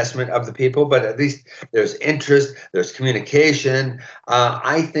assessment of the people, but at least there's interest, there's communication.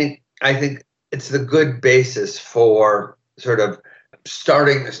 I think it's the good basis for sort of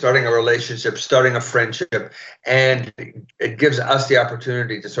starting a relationship, starting a friendship, and it gives us the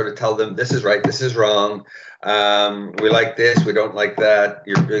opportunity to sort of tell them, this is right, this is wrong, we like this, we don't like that,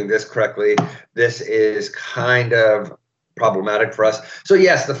 you're doing this correctly, this is kind of problematic for us. So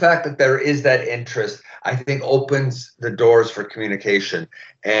yes, the fact that there is that interest, I think, opens the doors for communication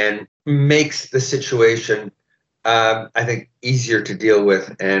and makes the situation, I think, easier to deal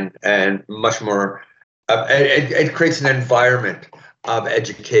with and much more. It creates an environment of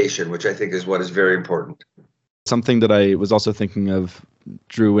education, which I think is what is very important. Something that I was also thinking of,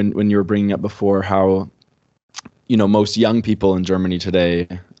 Drew, when you were bringing up before how, most young people in Germany today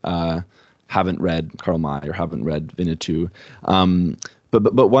haven't read Karl May or haven't read Winnetou.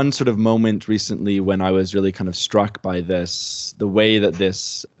 But one sort of moment recently when I was really kind of struck by this, the way that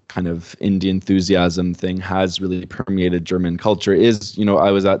this kind of indie enthusiasm thing has really permeated German culture is,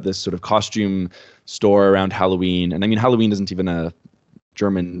 I was at this sort of costume store around Halloween. And I mean, Halloween isn't even a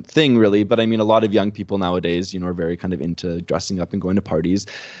German thing really, but I mean, a lot of young people nowadays, are very kind of into dressing up and going to parties.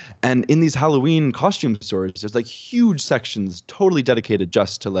 And in these Halloween costume stores, there's like huge sections totally dedicated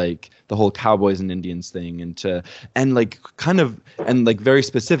just to like the whole cowboys and Indians thing and very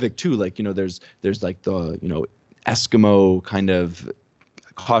specific too. Like, there's like the, Eskimo kind of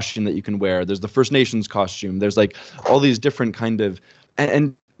costume that you can wear. There's the First Nations costume. There's like all these different kind of,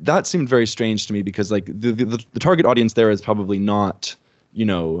 and that seemed very strange to me because like the target audience there is probably not,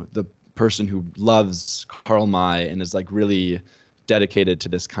 the person who loves Karl May and is like really dedicated to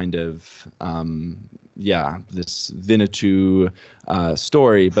this kind of, this Winnetou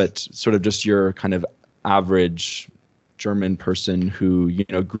story, but sort of just your kind of average German person who,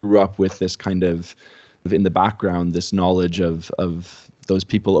 grew up with this kind of, in the background, this knowledge of those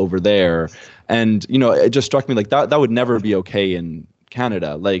people over there. And, it just struck me like that would never be okay in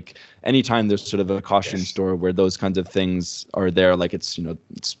Canada. Like anytime there's sort of a costume store where those kinds of things are there, like it's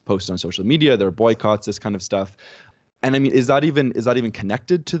posted on social media, there are boycotts, this kind of stuff. And I mean, is that even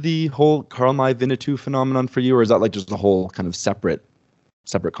connected to the whole Karl May Winnetou phenomenon for you, or is that like just a whole kind of separate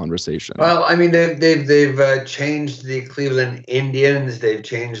conversation? Well, I mean, they've changed the Cleveland Indians, they've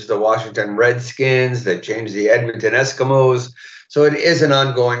changed the Washington Redskins, they've changed the Edmonton Eskimos. So it is an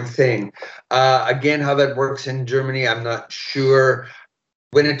ongoing thing. Again, how that works in Germany, I'm not sure.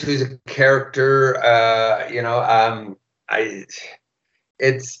 Winnetou's a character,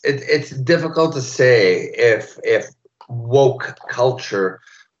 it's difficult to say if woke culture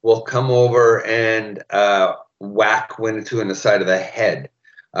will come over and whack Winnetou in the side of the head.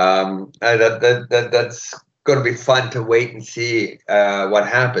 That's going to be fun to wait and see what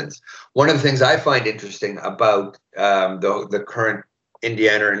happens. One of the things I find interesting about the current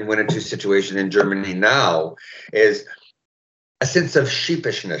Indiana and Winnetou situation in Germany now is a sense of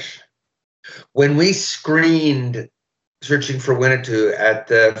sheepishness. When we screened searching for Winnetou at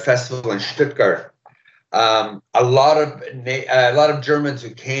the festival in Stuttgart. A lot of Germans who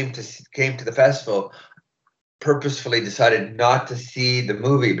came to the festival purposefully decided not to see the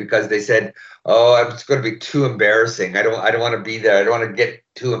movie because they said, "Oh, it's going to be too embarrassing. I don't want to be there. I don't want to get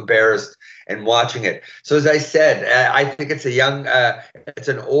too embarrassed and watching it." So as I said, I think it's it's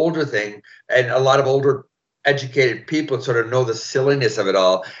an older thing, and a lot of older educated people sort of know the silliness of it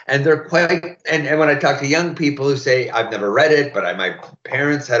all, and they're quite. And when I talk to young people who say, "I've never read it, but my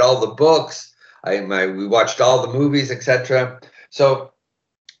parents had all the books. We watched all the movies, etc." So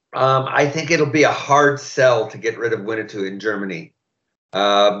I think it'll be a hard sell to get rid of Winnetou in Germany,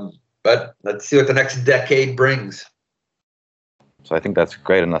 but let's see what the next decade brings. So I think that's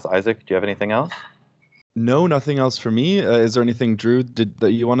great. Unless Isaac, do you have anything else? No, nothing else for me. Is there anything, Drew,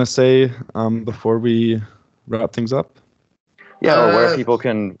 that you want to say before we wrap things up? Yeah, or where people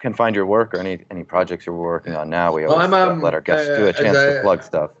can find your work or any projects you're working on now. We always let our guests do a chance to plug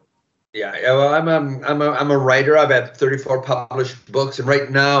stuff. Yeah, well, I'm a writer. I've had 34 published books, and right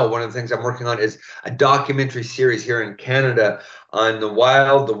now, one of the things I'm working on is a documentary series here in Canada on the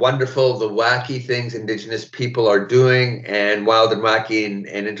wild, the wonderful, the wacky things Indigenous people are doing, and wild and wacky and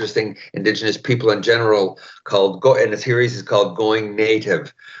interesting Indigenous people in general. And the series is called Going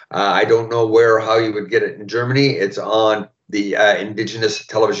Native. I don't know where or how you would get it in Germany. It's on the Indigenous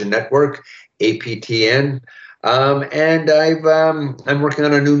Television Network, APTN. And I'm working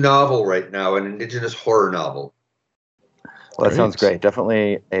on a new novel right now, an Indigenous horror novel. Well, that sounds great.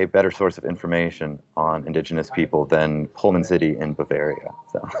 Definitely a better source of information on Indigenous people than Pullman City in Bavaria.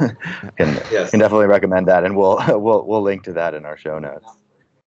 So can definitely recommend that, and we'll link to that in our show notes.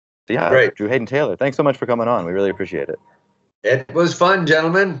 So yeah, great. Drew Hayden Taylor, thanks so much for coming on. We really appreciate it. It was fun,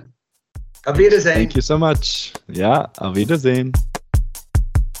 gentlemen. Auf Wiedersehen. Thank you so much. Yeah, auf Wiedersehen.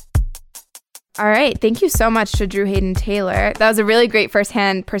 All right. Thank you so much to Drew Hayden Taylor. That was a really great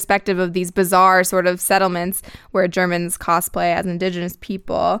firsthand perspective of these bizarre sort of settlements where Germans cosplay as Indigenous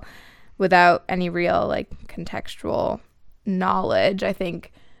people without any real contextual knowledge. I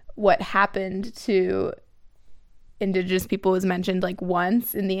think what happened to Indigenous people was mentioned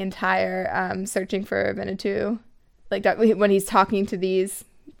once in the entire Searching for Winnetou. When he's talking to these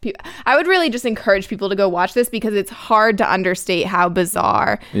people. I would really just encourage people to go watch this because it's hard to understate how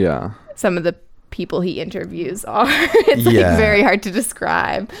bizarre some of the people he interviews are. It's very hard to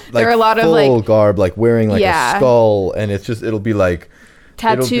describe. There are a lot of full garb, wearing a skull, and it'll be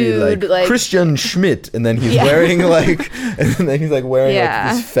tattooed, Christian Schmidt, and then he's wearing wearing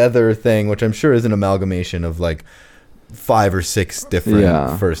this feather thing, which I'm sure is an amalgamation of 5 or 6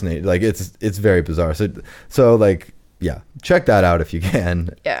 different first names. It's very bizarre. So check that out if you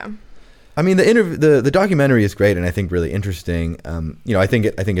can. Yeah. I mean, the documentary is great and I think really interesting. I think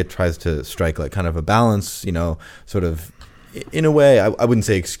it tries to strike kind of a balance, sort of in a way. I wouldn't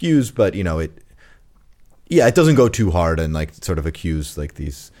say excuse, but it doesn't go too hard and sort of accuse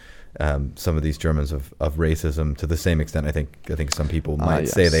these some of these Germans of racism to the same extent. I think some people might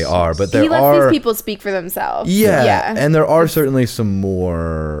say they are, but he lets these people speak for themselves. Yeah, and there are certainly some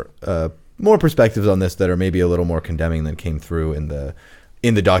more perspectives on this that are maybe a little more condemning than came through in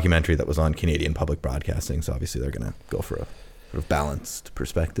the documentary that was on Canadian Public Broadcasting. So obviously they're going to go for a sort of balanced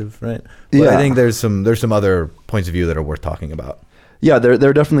perspective, right? But I think there's some other points of view that are worth talking about. Yeah, there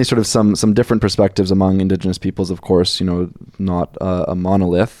are definitely sort of some different perspectives among Indigenous peoples, of course, not a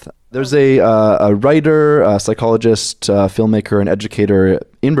monolith. There's a writer, a psychologist, filmmaker, and educator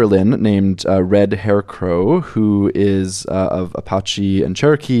in Berlin named Red Hair Crow, who is of Apache and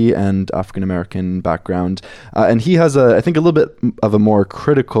Cherokee and African American background, and he has I think a little bit of a more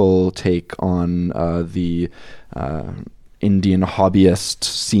critical take on the Indian hobbyist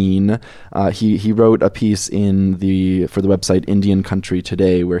scene. He wrote a piece for the website Indian Country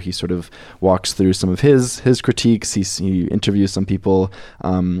Today, where he sort of walks through some of his critiques. He interviews some people,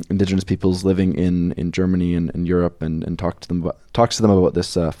 Indigenous peoples living in Germany and Europe, and talks to them about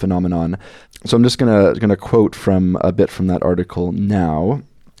this phenomenon. So I'm just gonna quote from a bit from that article now.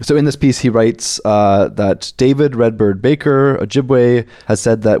 So in this piece, he writes that David Redbird Baker, Ojibwe, has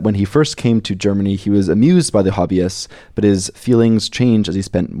said that when he first came to Germany, he was amused by the hobbyists, but his feelings changed as he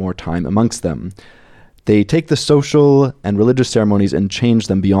spent more time amongst them. They take the social and religious ceremonies and change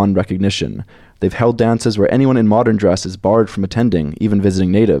them beyond recognition. They've held dances where anyone in modern dress is barred from attending, even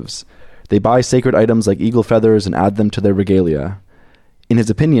visiting natives. They buy sacred items like eagle feathers and add them to their regalia. In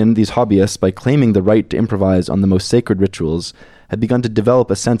his opinion, these hobbyists, by claiming the right to improvise on the most sacred rituals, had begun to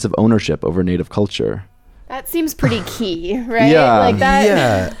develop a sense of ownership over native culture. That seems pretty key, right?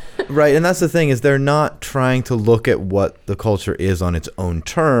 Yeah, right. And that's the thing, is they're not trying to look at what the culture is on its own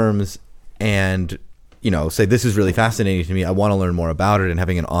terms and say this is really fascinating to me, I want to learn more about it, and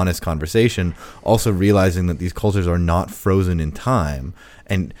having an honest conversation, also realizing that these cultures are not frozen in time,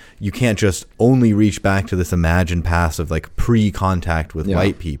 and you can't just only reach back to this imagined past of like pre-contact with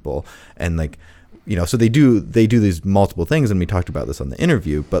white people, and like, so they do these multiple things, and we talked about this on the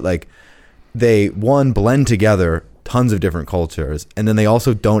interview, but like they blend together tons of different cultures, and then they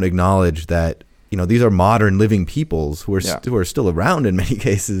also don't acknowledge that these are modern living peoples who are still around in many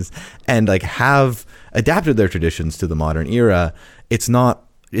cases, and like have adapted their traditions to the modern era. It's not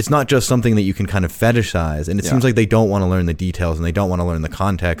just something that you can kind of fetishize, and it seems like they don't want to learn the details, and they don't want to learn the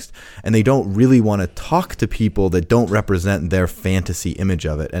context, and they don't really want to talk to people that don't represent their fantasy image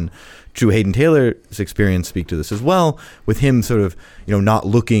of it. And Drew Hayden Taylor's experience speak to this as well, with him sort of not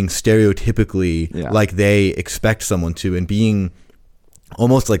looking stereotypically like they expect someone to, and being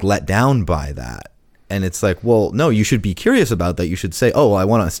almost like let down by that. And it's like, well, no, you should be curious about that. You should say, oh, well, I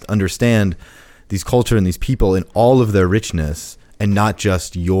want to understand these culture and these people in all of their richness, and not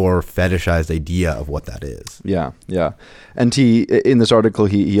just your fetishized idea of what that is. Yeah. And in this article,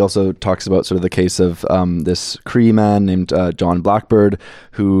 he also talks about sort of the case of this Cree man named John Blackbird,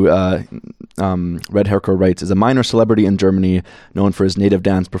 who Red Haircore writes is a minor celebrity in Germany, known for his native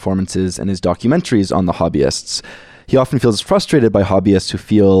dance performances and his documentaries on the hobbyists. He often feels frustrated by hobbyists who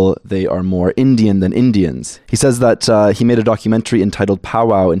feel they are more Indian than Indians. He says that he made a documentary entitled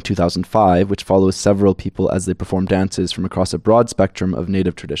Powwow in 2005, which follows several people as they perform dances from across a broad spectrum of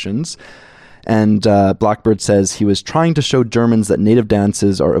native traditions. And Blackbird says he was trying to show Germans that native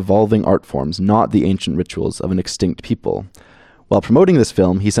dances are evolving art forms, not the ancient rituals of an extinct people. While promoting this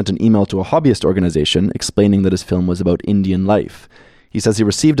film, he sent an email to a hobbyist organization explaining that his film was about Indian life. He says he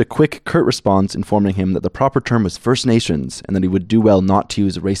received a quick, curt response informing him that the proper term was First Nations, and that he would do well not to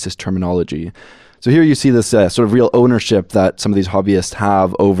use racist terminology. So here you see this sort of real ownership that some of these hobbyists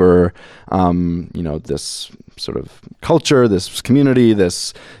have over, this sort of culture, this community,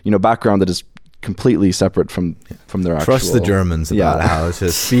 this, background that is completely separate from their actual... Trust the Germans about how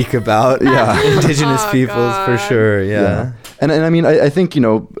to speak about indigenous peoples, for sure. Yeah. And I mean, I think,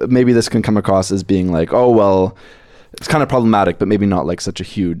 maybe this can come across as being like, oh, well, it's kind of problematic, but maybe not such a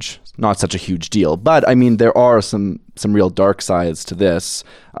huge deal. But I mean, there are some real dark sides to this,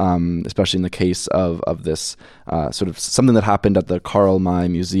 especially in the case of this sort of something that happened at the Karl May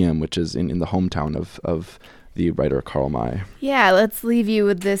Museum, which is in the hometown of the writer Karl May. Yeah, let's leave you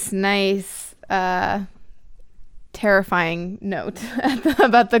with this nice, terrifying note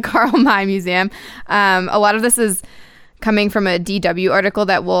about the Karl May Museum. A lot of this is coming from a DW article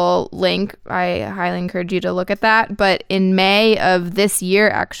that we'll link. I highly encourage you to look at that. But in May of this year,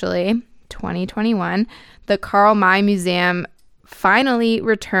 actually, 2021, the Karl May Museum finally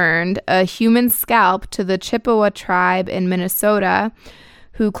returned a human scalp to the Chippewa tribe in Minnesota,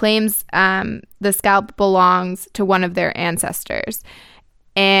 who claims the scalp belongs to one of their ancestors.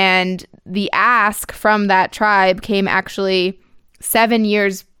 And the ask from that tribe came actually 7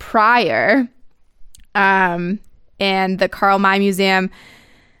 years prior. And the Karl May Museum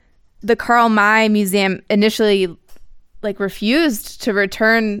initially refused to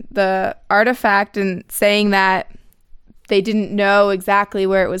return the artifact, and saying that they didn't know exactly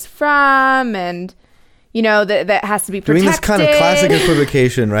where it was from, and that has to be protected. Doing this kind of classic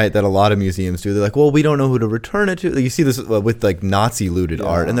equivocation, right, that a lot of museums do. They're like, well, we don't know who to return it to. You see this with Nazi looted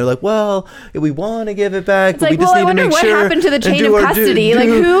art, and they're like, well, we want to give it back, but we just need to make sure. What happened to the chain of custody?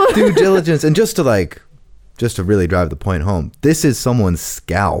 Due diligence, and just to really drive the point home, this is someone's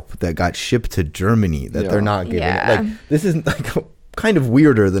scalp that got shipped to Germany that they're not giving. Yeah. This is kind of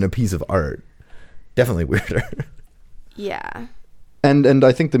weirder than a piece of art. Definitely weirder. Yeah. And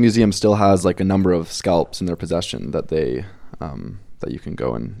I think the museum still has a number of scalps in their possession that they that you can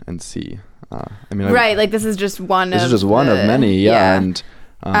go and see. This is just one. This is just one of many. Yeah. And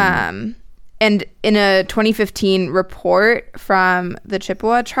in a 2015 report from the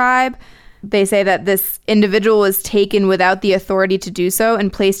Chippewa tribe, they say that this individual was taken without the authority to do so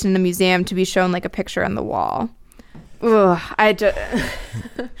and placed in the museum to be shown a picture on the wall. Ugh,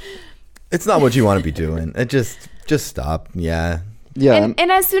 It's not what you want to be doing. It just stop. Yeah. Yeah.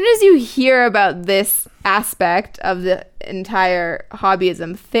 And as soon as you hear about this aspect of the entire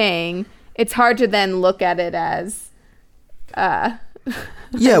hobbyism thing, it's hard to then look at it as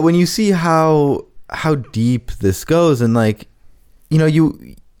yeah, when you see how deep this goes, and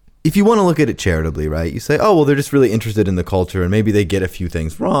if you want to look at it charitably, right, you say, oh, well, they're just really interested in the culture, and maybe they get a few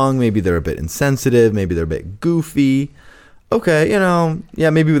things wrong. Maybe they're a bit insensitive. Maybe they're a bit goofy. Okay,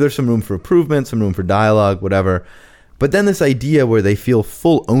 maybe there's some room for improvement, some room for dialogue, whatever. But then this idea where they feel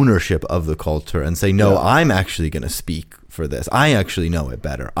full ownership of the culture and say, no, I'm actually going to speak for this. I actually know it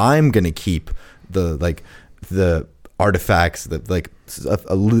better. I'm gonna keep the artifacts that like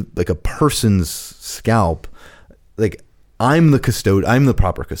a person's scalp. Like I'm the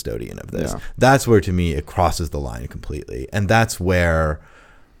proper custodian of this. Yeah. That's where to me it crosses the line completely, and that's where.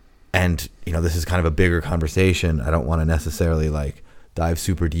 And this is kind of a bigger conversation. I don't want to necessarily like dive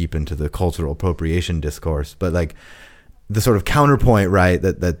super deep into the cultural appropriation discourse, but like the sort of counterpoint, right,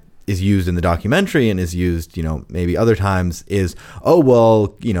 that is used in the documentary and is used, maybe other times is,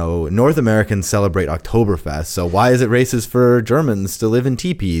 North Americans celebrate Oktoberfest, so why is it racist for Germans to live in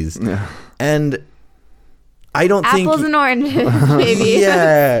teepees? Yeah. And I don't think... Apples and oranges, maybe.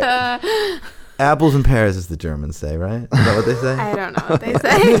 Yeah. Apples and pears, as the Germans say, right? Is that what they say? I don't know what they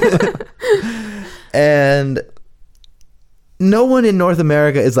say. And no one in North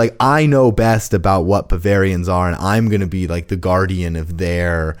America is like, I know best about what Bavarians are, and I'm going to be like the guardian of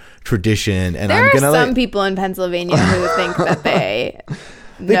their tradition. And there I'm going to are some people in Pennsylvania who think that they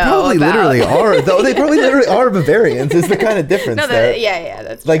probably literally are, though. They probably literally are Bavarians. Is the kind of difference there. Yeah,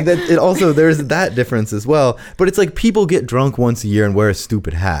 that's like that. It also, there's that difference as well. But it's like people get drunk once a year and wear a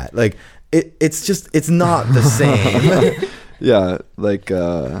stupid hat. Like it's not the same. Yeah, like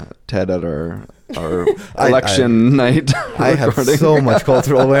Ted at our election night. I have so much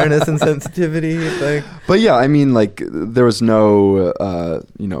cultural awareness and sensitivity. But yeah, I mean, like there was no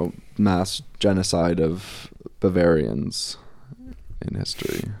mass genocide of Bavarians in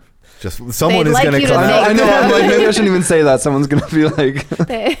history. Just someone is going to come. I know. I'm like, maybe I shouldn't even say that. Someone's going to be like.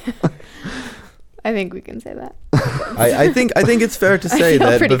 I think we can say that. I think it's fair to say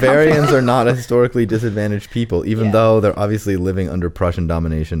that Bavarians are not a historically disadvantaged people, even though they're obviously living under Prussian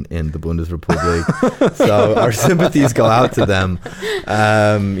domination in the Bundesrepublik. So our sympathies go out to them.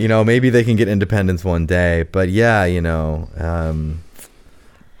 Maybe they can get independence one day, but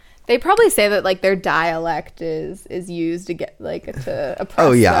they probably say that like their dialect is used to get like to oppress.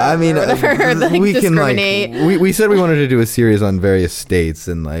 Oh yeah, I mean, we discriminate. Can we said we wanted to do a series on various states,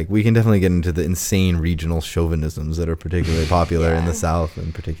 and like we can definitely get into the insane regional chauvinisms that are particularly popular in the South,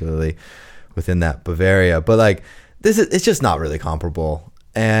 and particularly within that Bavaria. But like it's just not really comparable,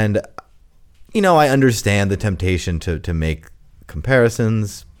 and I understand the temptation to make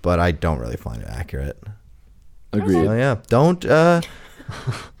comparisons, but I don't really find it accurate. Agreed. So yeah,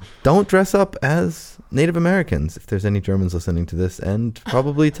 don't dress up as Native Americans if there's any Germans listening to this, and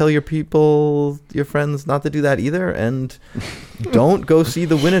probably tell your friends not to do that either, and don't go see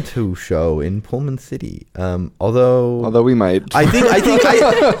the Winnetou show in Pullman City. Although we might. I think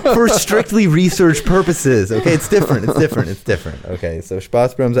for strictly research purposes, okay, it's different. Okay, so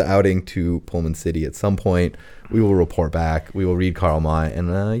Spaßbremse outing to Pullman City at some point. We will report back. We will read Karl May, and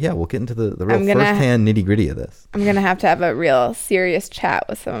we'll get into the real first-hand nitty-gritty of this. I'm going to have a real serious chat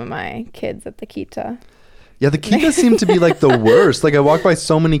with some of my kids at the Kita. Yeah, the Kitas seem to be like the worst. Like I walk by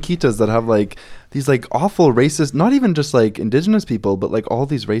so many Kitas that have like these like awful racist, not even just like indigenous people, but like all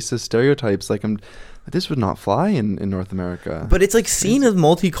these racist stereotypes. Like this would not fly in North America. But it's like seen as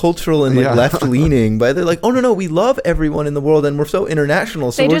multicultural and like left-leaning. But they're like, oh no, we love everyone in the world and we're so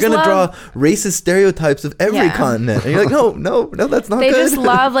international. So we're going to draw racist stereotypes of every continent. And you're like, no, that's not good. They just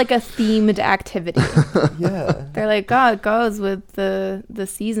love like a themed activity. Yeah. They're like, oh, it goes with the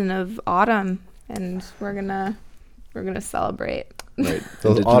season of autumn. And we're gonna celebrate. Right.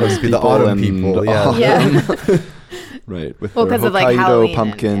 The autumn people. Yeah. Right. With because of like Halloween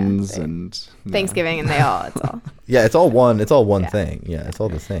pumpkins and Thanksgiving, and it's all. Yeah, it's all one. It's all one thing. Yeah, it's all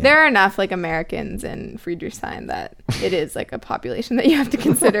the same. There are enough like Americans in Friedrichshain that it is like a population that you have to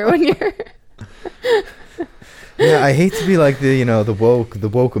consider when you're. Yeah, I hate to be like the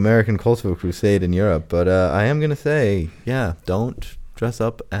woke American cultural crusade in Europe, but I am gonna say, don't dress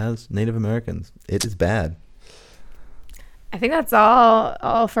up as Native Americans. It is bad. I think that's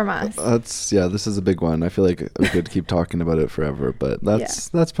all from us. This is a big one. I feel like we could keep talking about it forever, but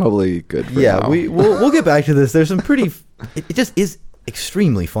that's probably good for now. We'll get back to this. There's some pretty it just is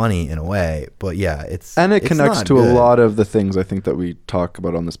extremely funny in a way, but it connects to a lot of the things I think that we talk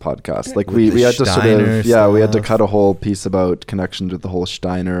about on this podcast. Like we had to we had to cut a whole piece about connections with the whole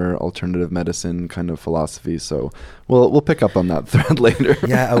Steiner alternative medicine kind of philosophy. So we'll pick up on that thread later.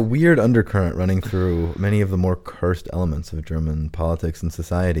 Yeah, a weird undercurrent running through many of the more cursed elements of German politics and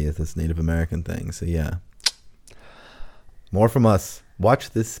society is this Native American thing. So more from us.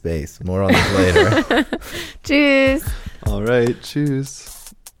 Watch this space. More on this later. Cheers. All right.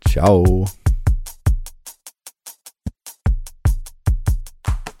 Cheers. Ciao.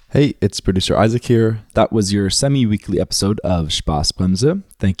 Hey, it's producer Isaac here. That was your semi-weekly episode of Spaßbremse.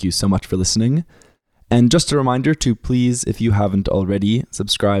 Thank you so much for listening. And just a reminder to please, if you haven't already,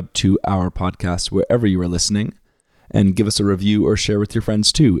 subscribe to our podcast wherever you are listening. and give us a review or share with your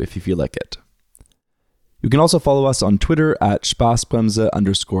friends too if you feel like it. You can also follow us on Twitter at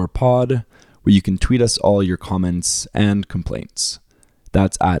Spaßbremse_pod, where you can tweet us all your comments and complaints.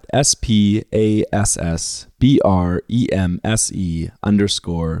 That's at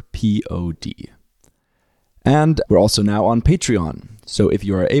SPASSBREMSE_POD. And we're also now on Patreon, so if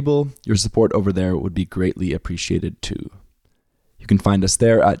you are able, your support over there would be greatly appreciated too. You can find us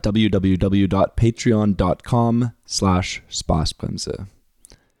there at www.patreon.com/Spaßbremse.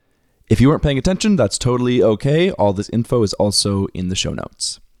 If you weren't paying attention, that's totally okay. All this info is also in the show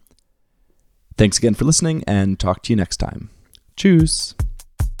notes. Thanks again for listening, and talk to you next time. Tschüss!